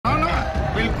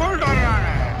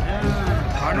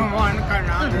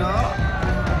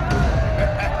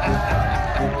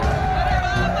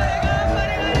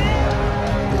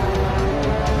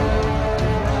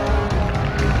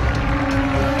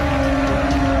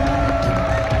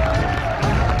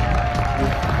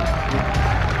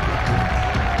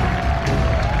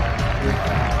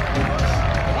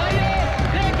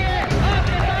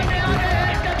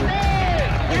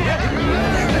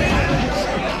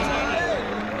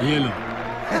ये लो।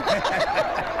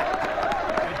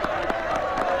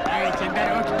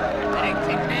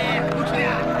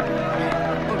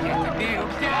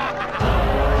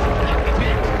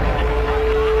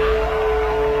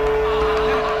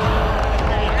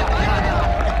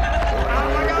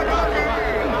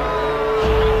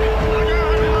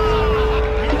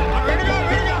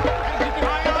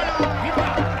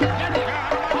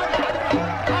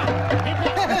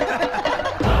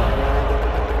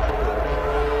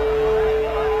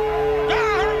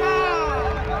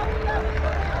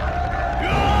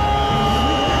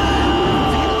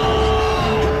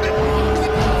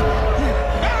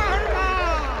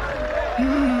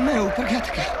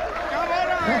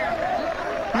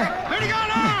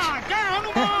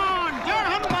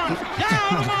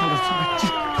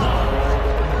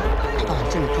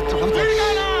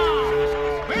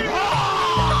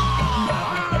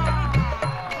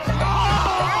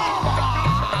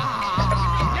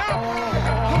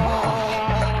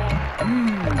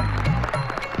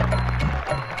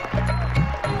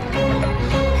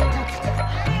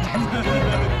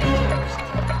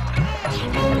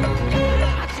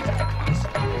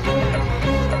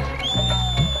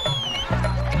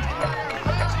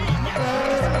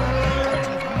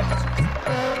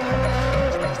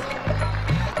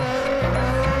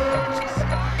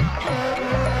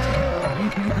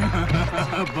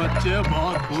 बच्चे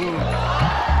बहुत खूब।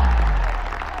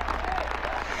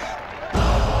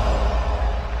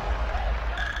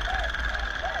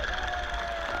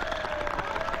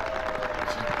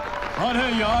 अरे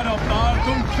यार अवतार,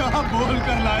 तुम क्या बोल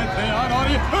कर लाए थे यार? और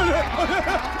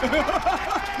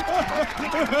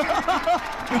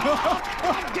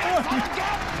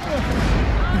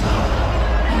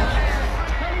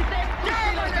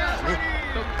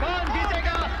तो कौन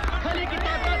जीतेगा, खली की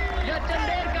ताकत या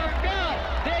चंदेर का प्यार?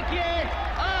 देखिए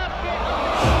आपके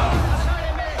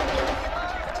अखाड़े में।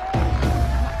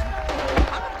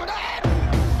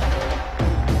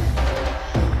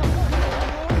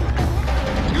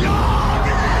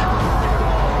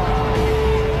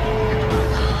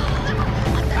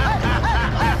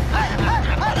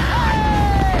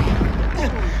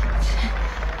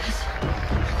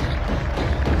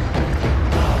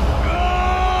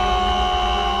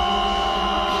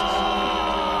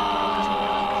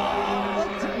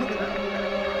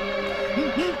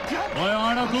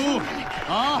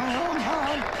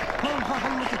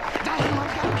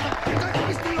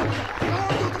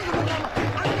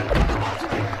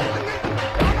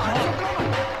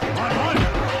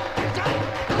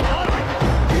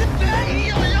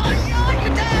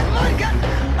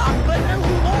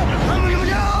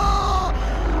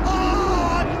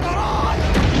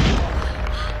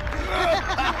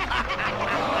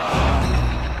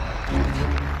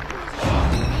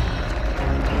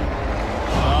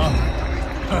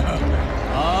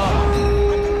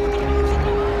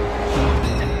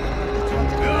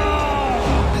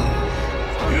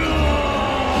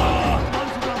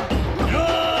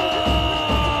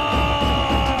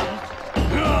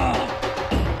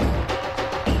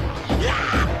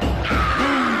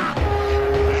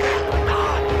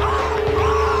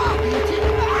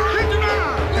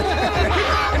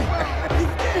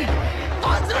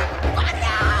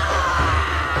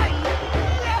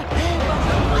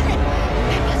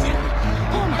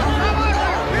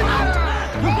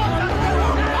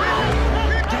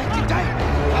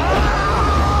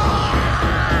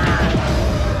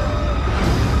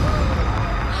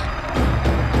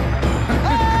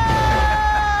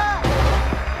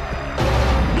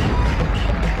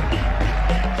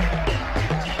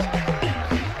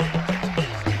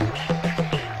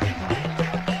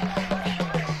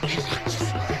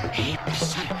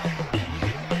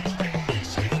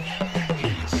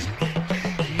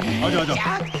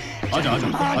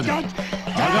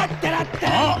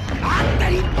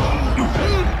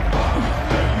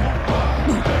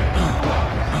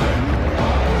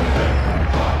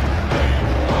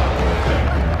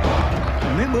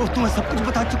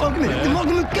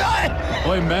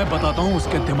 मैं बताता हूँ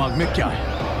उसके दिमाग में क्या है।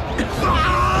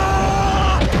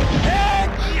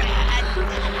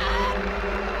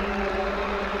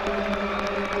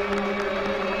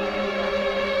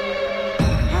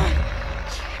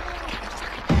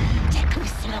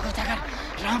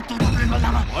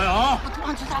 ओए हाँ।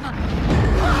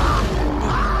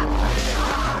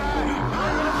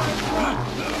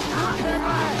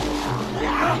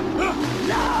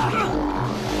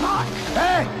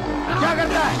 क्या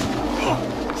करता है?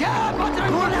 जा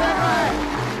बजरंग बली!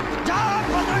 जा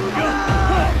बजरंग बली!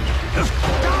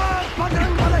 जा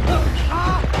बजरंग बली!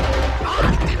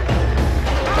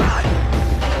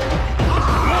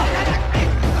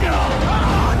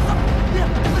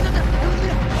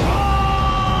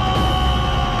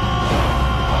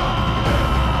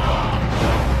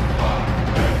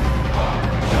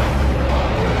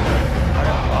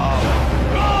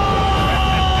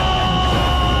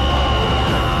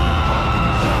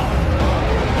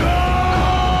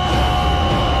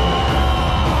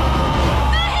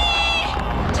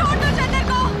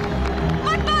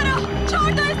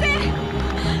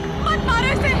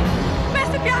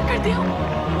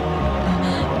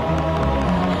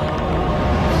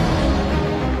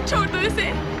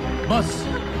 बस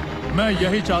मैं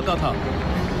यही चाहता था,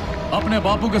 अपने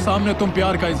बापू के सामने तुम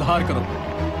प्यार का इजहार करो।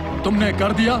 तुमने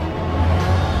कर दिया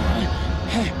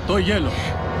तो ये लो।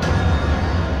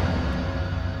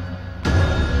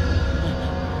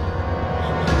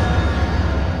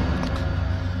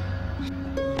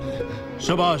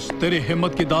 शाबाश, तेरी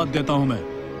हिम्मत की दाद देता हूं मैं।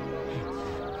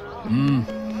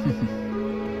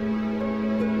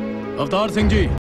 अवतार सिंह जी,